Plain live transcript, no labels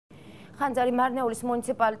ხანძარი მარნეულის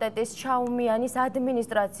მუნიციპალიტეტის შაუმიანის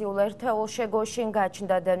ადმინისტრაციულ ერთეულში გოშინ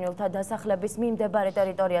გაჩნდა დევნილთა დასახლების მიმდებარე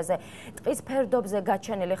ტერიტორიაზე ტყის ფერდობზე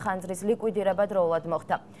გაჩენილი ხანძრის ლიკვიდირება დროულად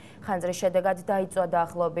მოხდა. ხანძრის შედეგად დაიწვა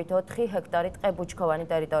დაახლოებით 4 ჰექტარი ტყებუჩქოვანი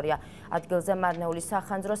ტერიტორია. ადგილზე მარნეულის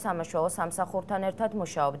სახანძრო სამაშველო სამსახურთან ერთად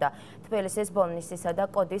მუშაობდა თბილისის, ბოლნისისა და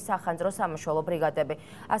კოდის სახანძრო სამაშველო ბრიგადები.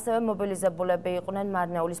 ასევე მობილიზებულები იყვნენ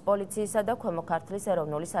მარნეულის პოლიციისა და ქვემო ქართლის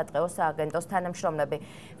ეროვნული სატყეო სააგენტოს თანამშრომლები.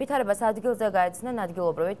 ვითარებას ადგილზე გაეცნენ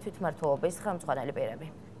ადგილობრივი თვითმმართველობის ხელმძღვანელი პირები.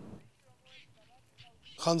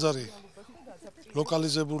 ხანძარი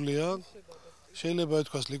ლოკალიზებულია, შეიძლება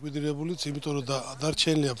ითქვას ლიკვიდირებულიც, იმიტომ რომ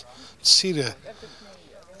დარჩენილია მცირე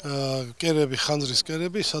კერები, ხანძრის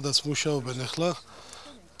კერები, სადაც მუშაობენ ახლა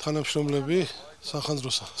თანამშრომლები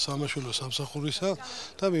სახანძრო სამაშველო სამსახურისა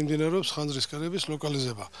და მიმდინარეობს ხანძრის კერების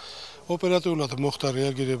ლოკალიზება. ოპერატიულად მოხდა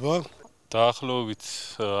რეაგირება. დაახლოებით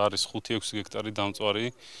არის 5-6 ჰექტარი დამწვარი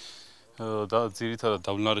და ძირითადად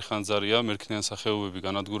დაბლნარი ხანძარია, მერქნიან სახეობები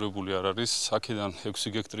განადგურებული არ არის. აქედან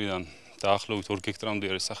 6 ჰექტარიდან დაახლოებით 2 ჰექტარამდე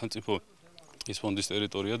არის სახელმწიფო ტყის ფონდის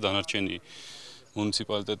ტერიტორია, დანარჩენი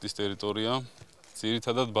მუნიციპალიტეტის ტერიტორია.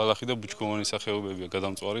 ძირითადად ბალახი და ბუჩქოვანი სახეობებია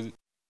გადამწვარი.